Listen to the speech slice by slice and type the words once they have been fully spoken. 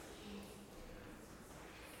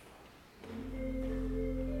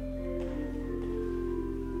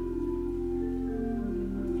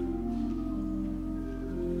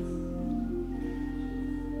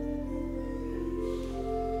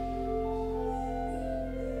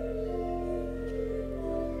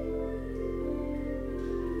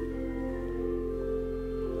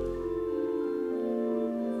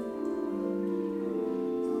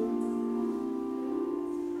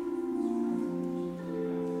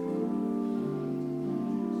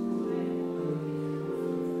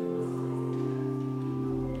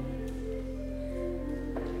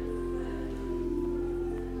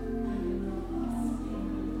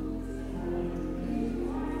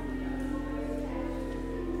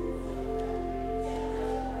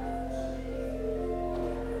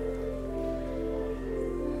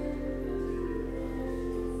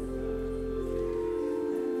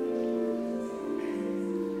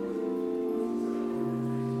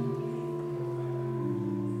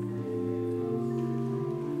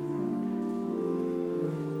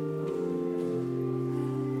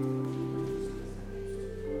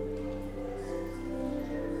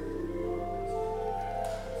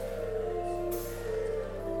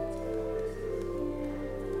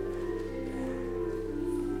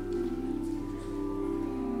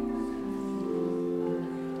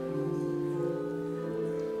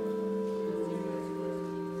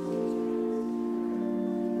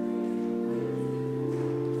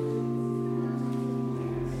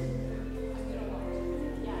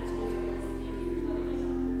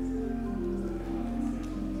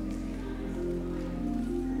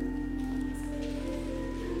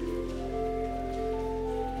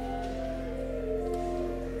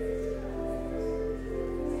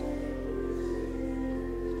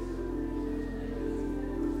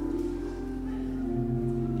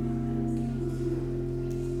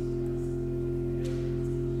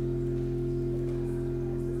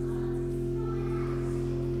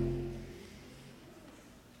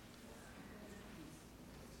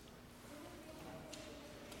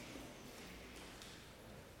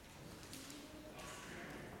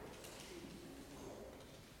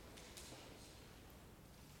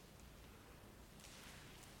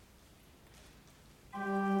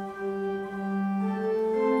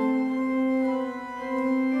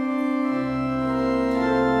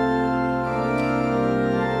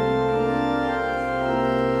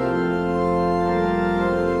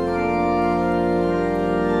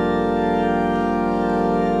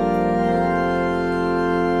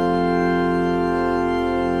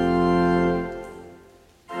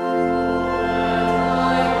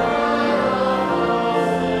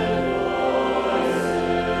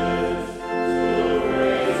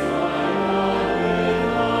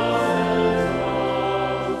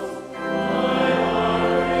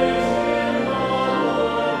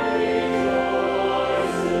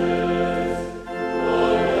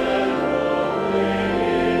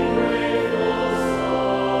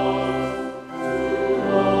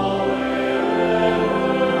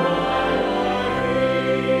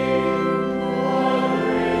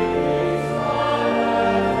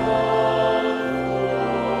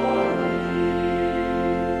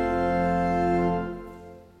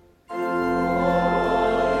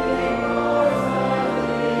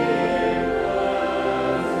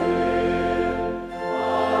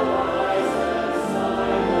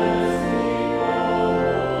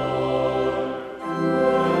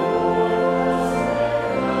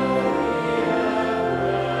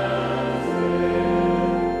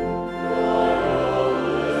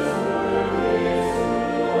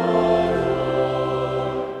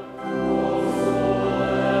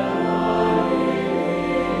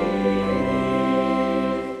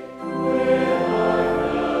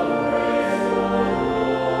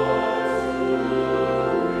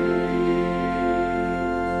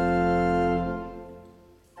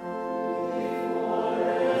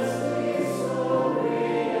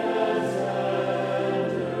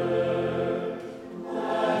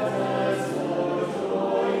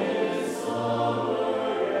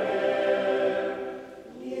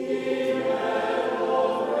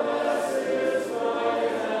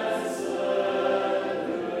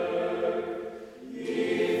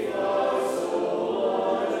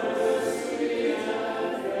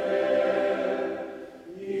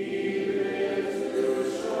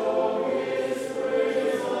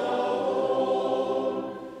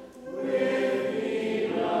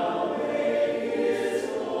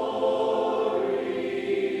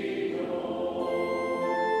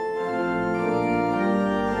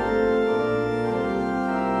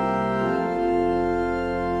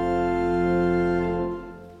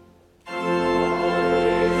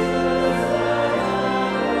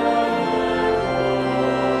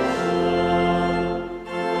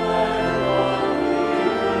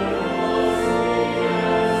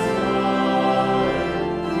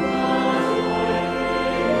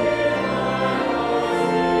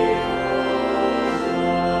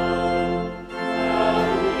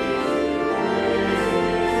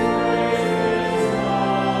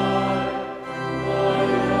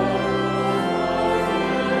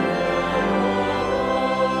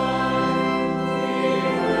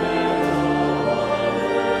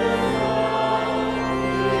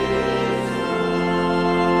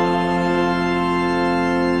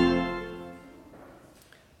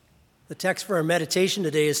Text for our meditation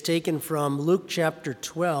today is taken from Luke chapter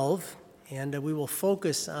 12, and we will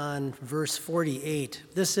focus on verse 48.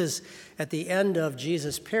 This is at the end of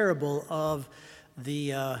Jesus' parable of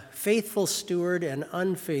the faithful steward and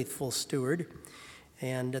unfaithful steward.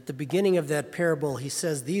 And at the beginning of that parable, he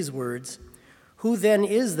says these words, "Who then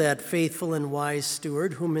is that faithful and wise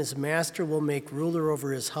steward whom his master will make ruler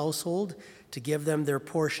over his household to give them their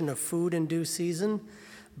portion of food in due season?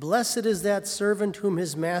 Blessed is that servant whom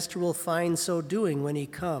his master will find so doing when he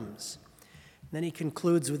comes." And then he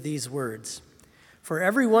concludes with these words, "For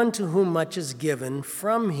everyone to whom much is given,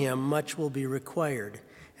 from him much will be required,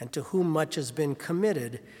 and to whom much has been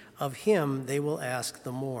committed, of him they will ask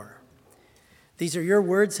the more." These are your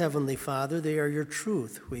words, Heavenly Father. They are your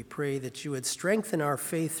truth. We pray that you would strengthen our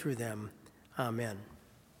faith through them. Amen.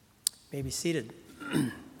 You may be seated.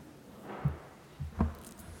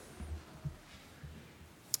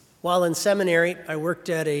 While in seminary, I worked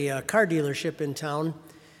at a car dealership in town,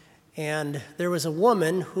 and there was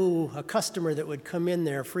a customer that would come in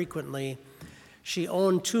there frequently. She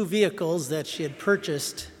owned two vehicles that she had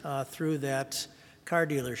purchased through that car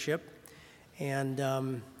dealership,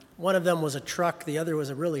 and one of them was a truck, the other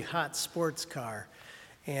was a really hot sports car.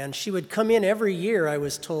 And she would come in every year, I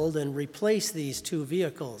was told, and replace these two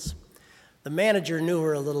vehicles. The manager knew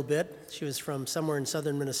her a little bit. She was from somewhere in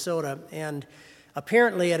southern Minnesota, and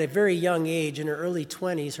apparently at a very young age, in her early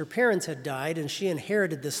 20s, her parents had died, and she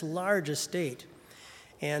inherited this large estate.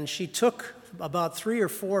 And she took about 3 or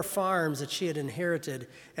 4 farms that she had inherited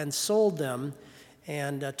and sold them,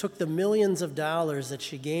 and took the millions of dollars that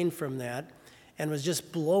she gained from that and was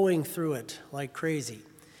just blowing through it like crazy.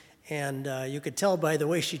 And you could tell by the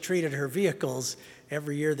way she treated her vehicles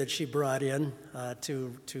every year that she brought in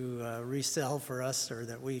to resell for us, or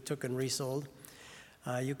that we took and resold.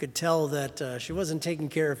 You could tell that she wasn't taking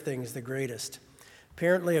care of things the greatest.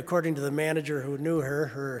 Apparently, according to the manager who knew her,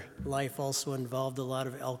 her life also involved a lot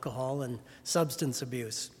of alcohol and substance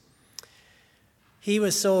abuse. He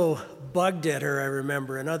was so bugged at her, I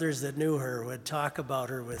remember, and others that knew her would talk about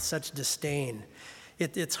her with such disdain.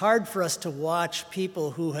 It's hard for us to watch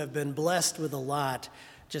people who have been blessed with a lot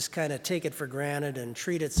just kind of take it for granted and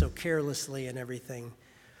treat it so carelessly and everything.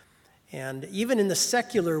 And even in the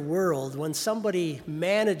secular world, when somebody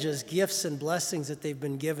manages gifts and blessings that they've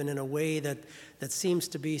been given in a way that seems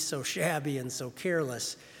to be so shabby and so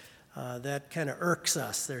careless, that kind of irks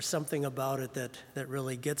us. There's something about it that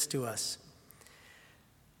really gets to us.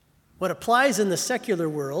 What applies in the secular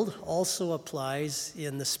world also applies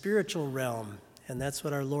in the spiritual realm, and that's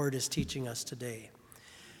what our Lord is teaching us today.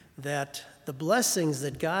 That the blessings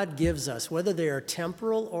that God gives us, whether they are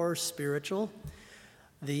temporal or spiritual,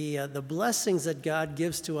 the blessings that God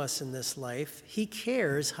gives to us in this life, He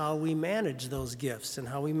cares how we manage those gifts and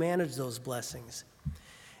how we manage those blessings.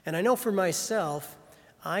 And I know for myself,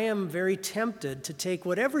 I am very tempted to take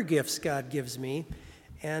whatever gifts God gives me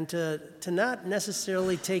and to not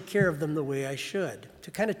necessarily take care of them the way I should,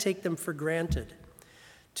 to kind of take them for granted,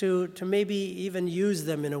 to maybe even use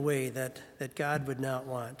them in a way that God would not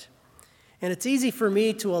want. And it's easy for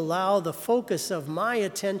me to allow the focus of my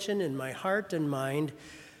attention and my heart and mind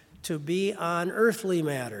to be on earthly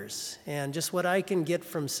matters and just what I can get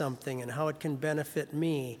from something and how it can benefit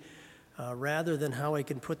me, rather than how I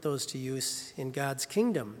can put those to use in God's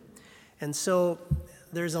kingdom. And so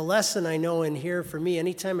there's a lesson I know in here for me.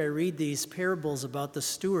 Anytime I read these parables about the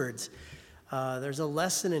stewards, there's a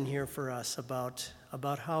lesson in here for us about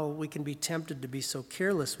how we can be tempted to be so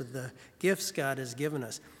careless with the gifts God has given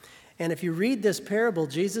us. And if you read this parable,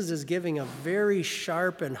 Jesus is giving a very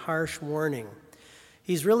sharp and harsh warning.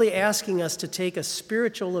 He's really asking us to take a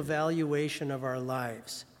spiritual evaluation of our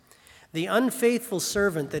lives. The unfaithful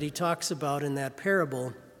servant that he talks about in that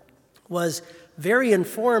parable was very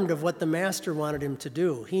informed of what the master wanted him to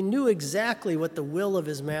do. He knew exactly what the will of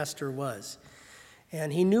his master was,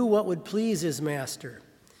 and he knew what would please his master.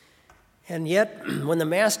 And yet, when the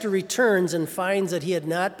master returns and finds that he had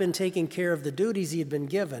not been taking care of the duties he had been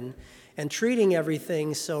given and treating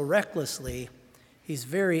everything so recklessly, he's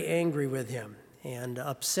very angry with him and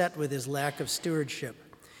upset with his lack of stewardship.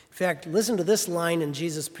 In fact, listen to this line in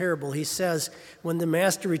Jesus' parable. He says, when the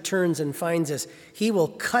master returns and finds this, he will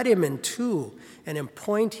cut him in two and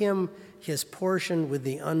appoint him his portion with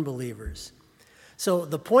the unbelievers. So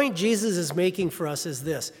the point Jesus is making for us is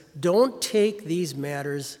this: don't take these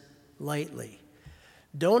matters lightly.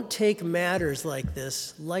 Don't take matters like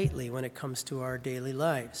this lightly when it comes to our daily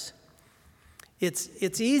lives.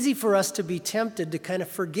 It's easy for us to be tempted to kind of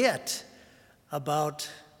forget about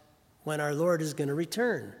when our Lord is going to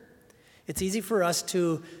return. It's easy for us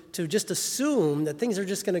to just assume that things are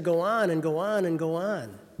just going to go on and go on and go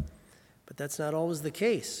on. But that's not always the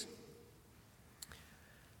case.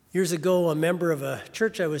 Years ago, a member of a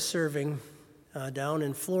church I was serving down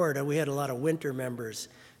in Florida, we had a lot of winter members,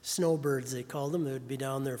 snowbirds they called them. They would be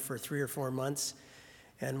down there for 3 or 4 months.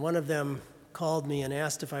 And one of them called me and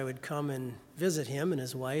asked if I would come and visit him and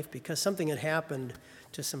his wife because something had happened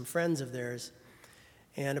to some friends of theirs.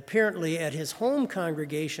 And apparently at his home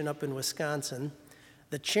congregation up in Wisconsin,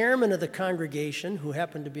 the chairman of the congregation, who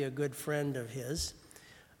happened to be a good friend of his,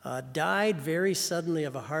 died very suddenly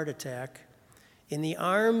of a heart attack in the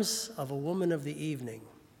arms of a woman of the evening.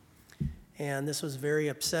 And this was very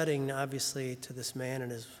upsetting, obviously, to this man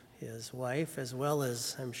and his wife, as well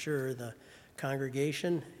as, I'm sure, the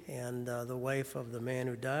congregation and the wife of the man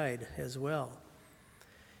who died as well.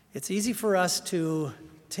 It's easy for us to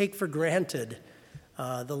take for granted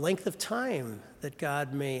the length of time that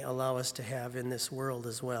God may allow us to have in this world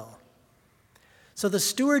as well. So the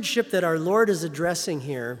stewardship that our Lord is addressing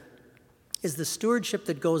here is the stewardship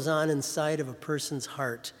that goes on inside of a person's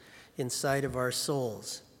heart, inside of our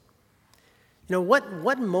souls. You know, what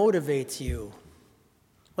motivates you?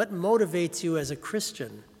 What motivates you as a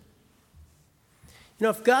Christian? You know,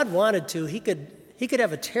 if God wanted to, he could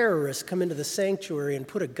have a terrorist come into the sanctuary and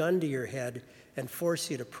put a gun to your head and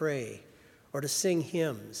force you to pray or to sing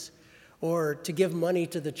hymns or to give money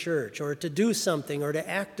to the church or to do something or to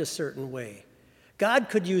act a certain way. God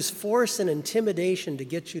could use force and intimidation to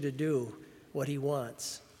get you to do what he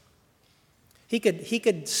wants. He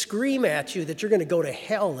could scream at you that you're going to go to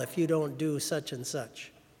hell if you don't do such and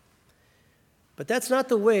such. But that's not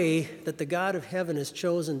the way that the God of heaven has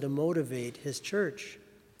chosen to motivate his church.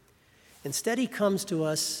 Instead, he comes to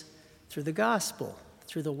us through the gospel,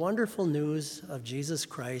 through the wonderful news of Jesus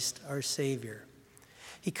Christ, our Savior.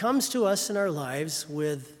 He comes to us in our lives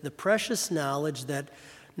with the precious knowledge that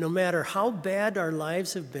no matter how bad our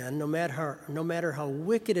lives have been, no matter how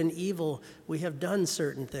wicked and evil we have done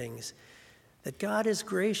certain things, that God is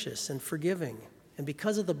gracious and forgiving, and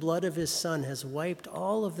because of the blood of his Son has wiped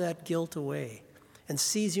all of that guilt away and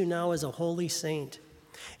sees you now as a holy saint.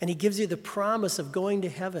 And he gives you the promise of going to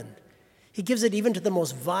heaven. He gives it even to the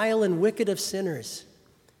most vile and wicked of sinners.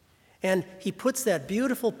 And he puts that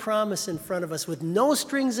beautiful promise in front of us with no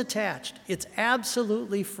strings attached. It's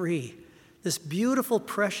absolutely free. This beautiful,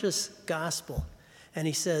 precious gospel. And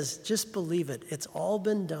he says, just believe it. It's all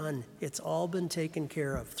been done. It's all been taken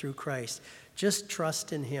care of through Christ. Just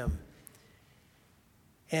trust in him.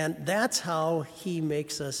 And that's how he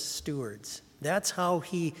makes us stewards. That's how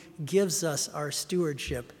he gives us our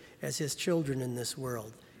stewardship as his children in this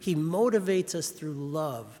world. He motivates us through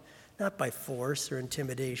love, not by force or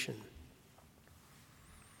intimidation.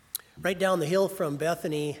 Right down the hill from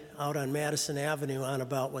Bethany, out on Madison Avenue, on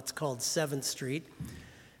about what's called 7th Street,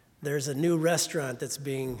 there's a new restaurant that's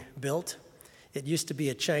being built. It used to be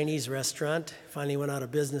a Chinese restaurant, finally went out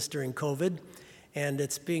of business during COVID, and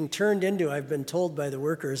it's being turned into, I've been told by the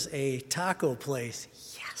workers, a taco place.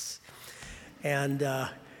 Yes! And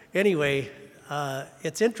anyway,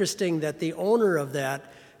 it's interesting that the owner of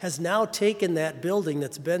that has now taken that building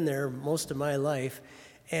that's been there most of my life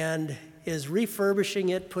and is refurbishing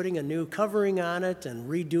it, putting a new covering on it and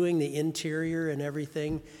redoing the interior and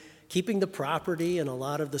everything, keeping the property and a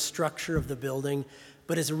lot of the structure of the building,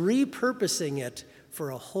 but is repurposing it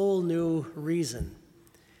for a whole new reason.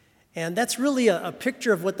 And that's really a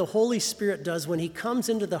picture of what the Holy Spirit does when he comes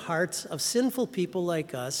into the hearts of sinful people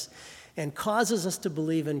like us and causes us to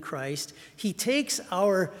believe in Christ. He takes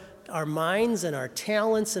our minds and our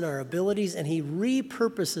talents and our abilities and he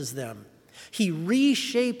repurposes them. He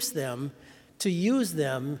reshapes them to use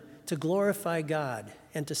them to glorify God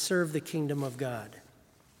and to serve the kingdom of God.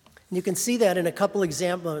 And you can see that in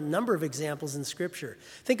a number of examples in Scripture.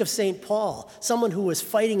 Think of St. Paul, someone who was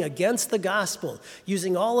fighting against the gospel,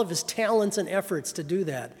 using all of his talents and efforts to do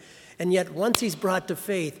that. And yet, once he's brought to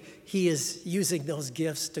faith, he is using those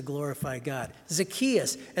gifts to glorify God.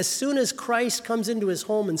 Zacchaeus, as soon as Christ comes into his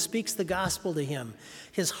home and speaks the gospel to him,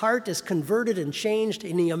 his heart is converted and changed,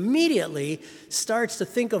 and he immediately starts to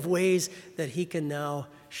think of ways that he can now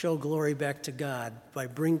show glory back to God by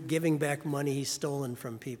giving back money he's stolen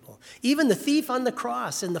from people. Even the thief on the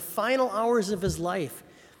cross in the final hours of his life,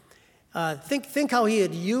 think how he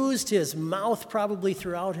had used his mouth probably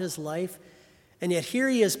throughout his life, and yet here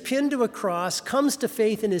he is pinned to a cross, comes to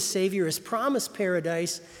faith in his Savior, is promised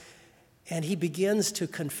paradise, and he begins to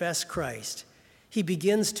confess Christ. He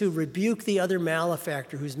begins to rebuke the other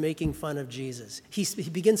malefactor who's making fun of Jesus. He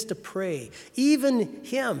begins to pray. Even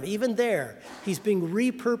there, he's being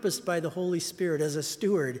repurposed by the Holy Spirit as a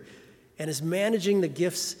steward and is managing the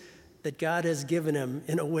gifts that God has given him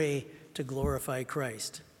in a way to glorify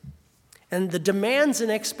Christ. And the demands and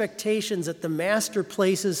expectations that the master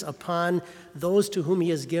places upon those to whom he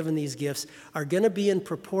has given these gifts are going to be in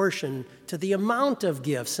proportion to the amount of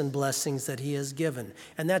gifts and blessings that he has given.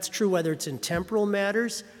 And that's true whether it's in temporal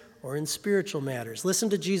matters or in spiritual matters. Listen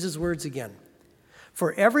to Jesus' words again.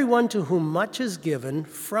 For everyone to whom much is given,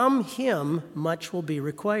 from him much will be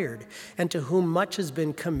required. And to whom much has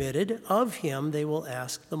been committed, of him they will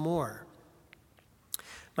ask the more.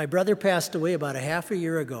 My brother passed away about a half a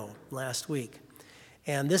year ago, last week.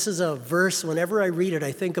 And this is a verse, whenever I read it,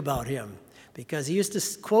 I think about him. Because he used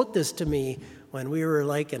to quote this to me when we were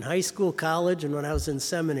like in high school, college, and when I was in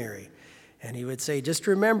seminary. And he would say, just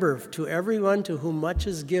remember, to everyone to whom much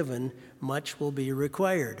is given, much will be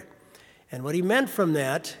required. And what he meant from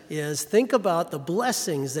that is think about the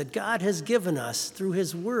blessings that God has given us through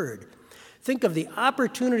his word. Think of the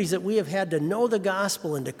opportunities that we have had to know the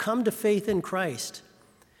gospel and to come to faith in Christ.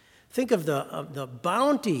 Think of the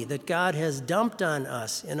bounty that God has dumped on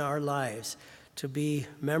us in our lives to be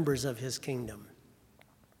members of his kingdom.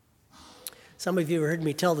 Some of you have heard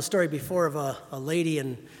me tell the story before of a lady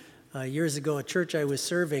years ago, a church I was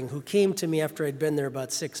serving, who came to me after I'd been there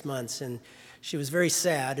about 6 months, and she was very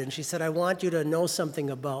sad, and she said, I want you to know something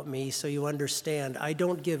about me so you understand. I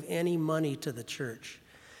don't give any money to the church.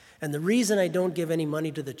 And the reason I don't give any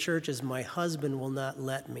money to the church is my husband will not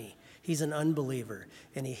let me. He's an unbeliever,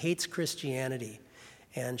 and he hates Christianity.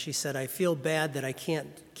 And she said, I feel bad that I can't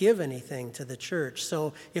give anything to the church.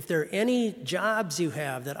 So if there are any jobs you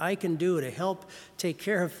have that I can do to help take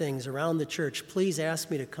care of things around the church, please ask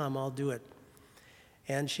me to come. I'll do it.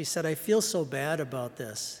 And she said, I feel so bad about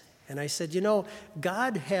this. And I said, you know,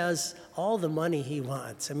 God has all the money he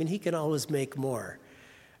wants. I mean, he can always make more.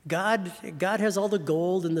 God has all the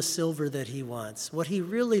gold and the silver that he wants. What he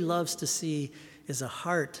really loves to see is a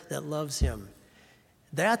heart that loves him.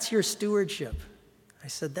 That's your stewardship. I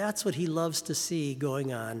said, that's what he loves to see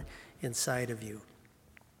going on inside of you.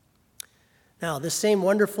 Now, this same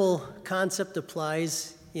wonderful concept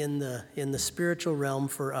applies in the spiritual realm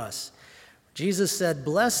for us. Jesus said,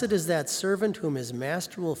 blessed is that servant whom his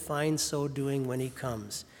master will find so doing when he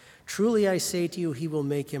comes. Truly I say to you, he will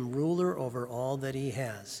make him ruler over all that he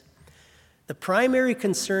has. The primary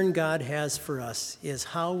concern God has for us is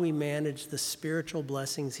how we manage the spiritual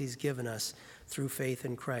blessings he's given us through faith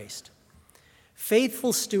in Christ.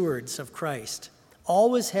 Faithful stewards of Christ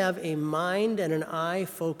always have a mind and an eye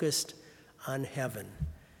focused on heaven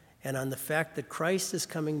and on the fact that Christ is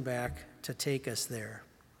coming back to take us there.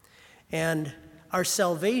 And our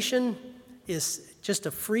salvation is just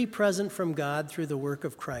a free present from God through the work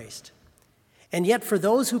of Christ. And yet for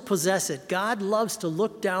those who possess it, God loves to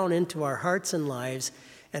look down into our hearts and lives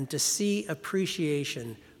and to see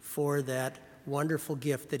appreciation for that wonderful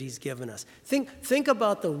gift that he's given us. Think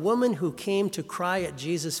about the woman who came to cry at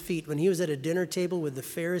Jesus' feet when he was at a dinner table with the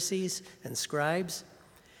Pharisees and scribes.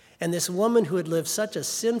 And this woman who had lived such a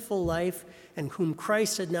sinful life and whom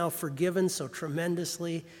Christ had now forgiven so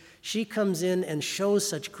tremendously, she comes in and shows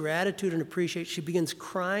such gratitude and appreciation. She begins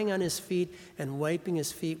crying on his feet and wiping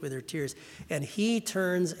his feet with her tears. And he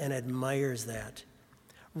turns and admires that,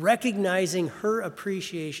 recognizing her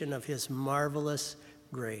appreciation of his marvelous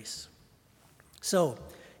grace. So,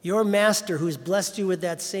 your master who's blessed you with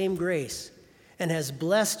that same grace and has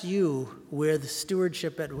blessed you with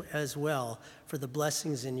stewardship as well for the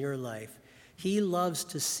blessings in your life, he loves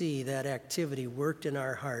to see that activity worked in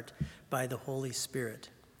our heart by the Holy Spirit.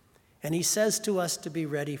 And he says to us to be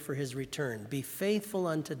ready for his return. Be faithful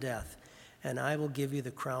unto death, and I will give you the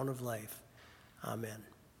crown of life. Amen.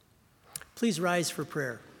 Please rise for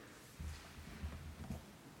prayer.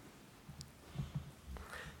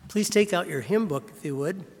 Please take out your hymn book, if you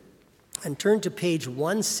would, and turn to page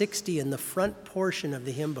 160 in the front portion of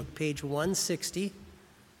the hymn book, page 160.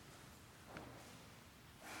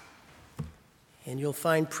 And you'll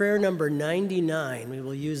find prayer number 99. We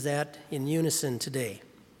will use that in unison today.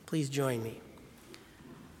 Please join me.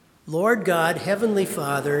 Lord God, Heavenly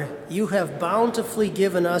Father, you have bountifully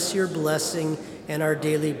given us your blessing and our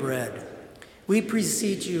daily bread. We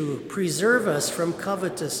beseech you, preserve us from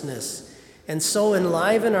covetousness, and so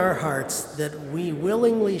enliven our hearts that we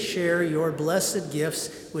willingly share your blessed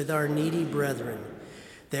gifts with our needy brethren,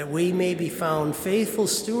 that we may be found faithful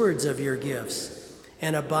stewards of your gifts,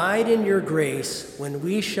 and abide in your grace when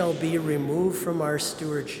we shall be removed from our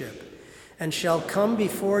stewardship, and shall come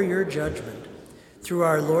before your judgment, through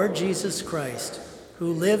our Lord Jesus Christ,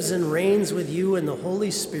 who lives and reigns with you in the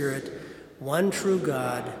Holy Spirit, one true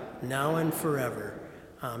God, now and forever.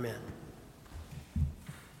 Amen.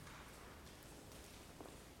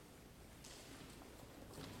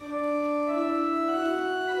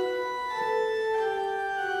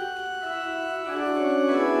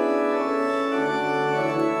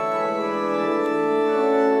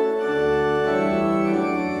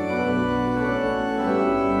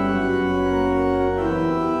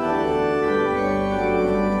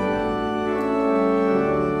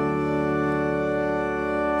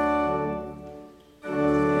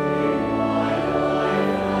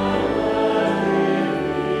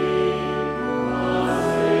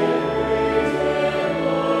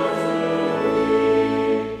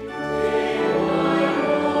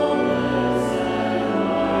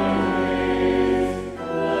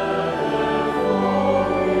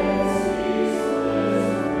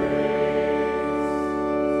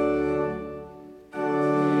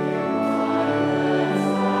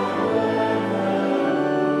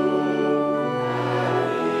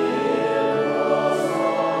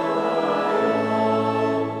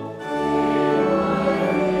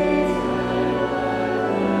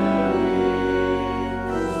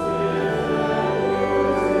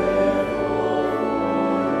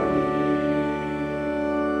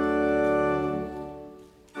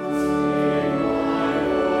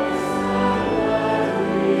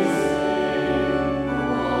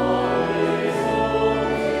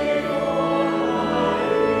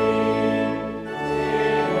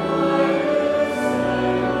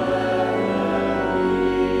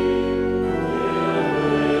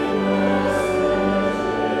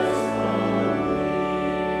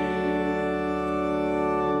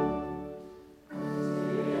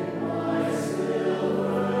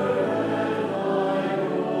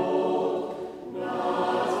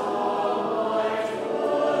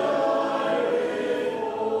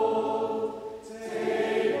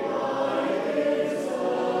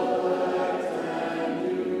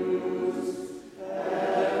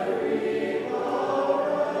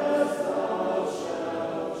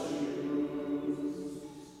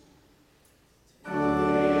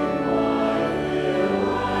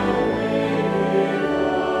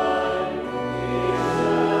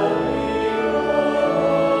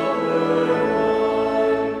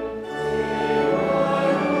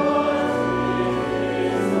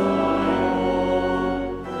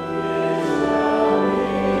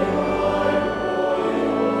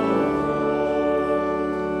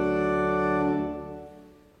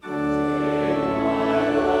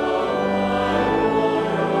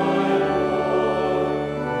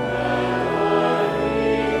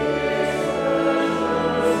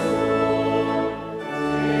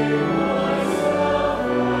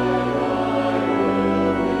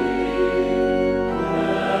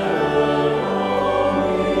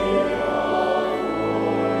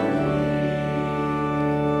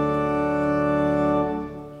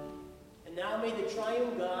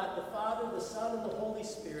 triune God, the Father, the Son, and the Holy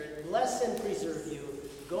Spirit, bless and preserve you.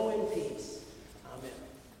 Go in peace.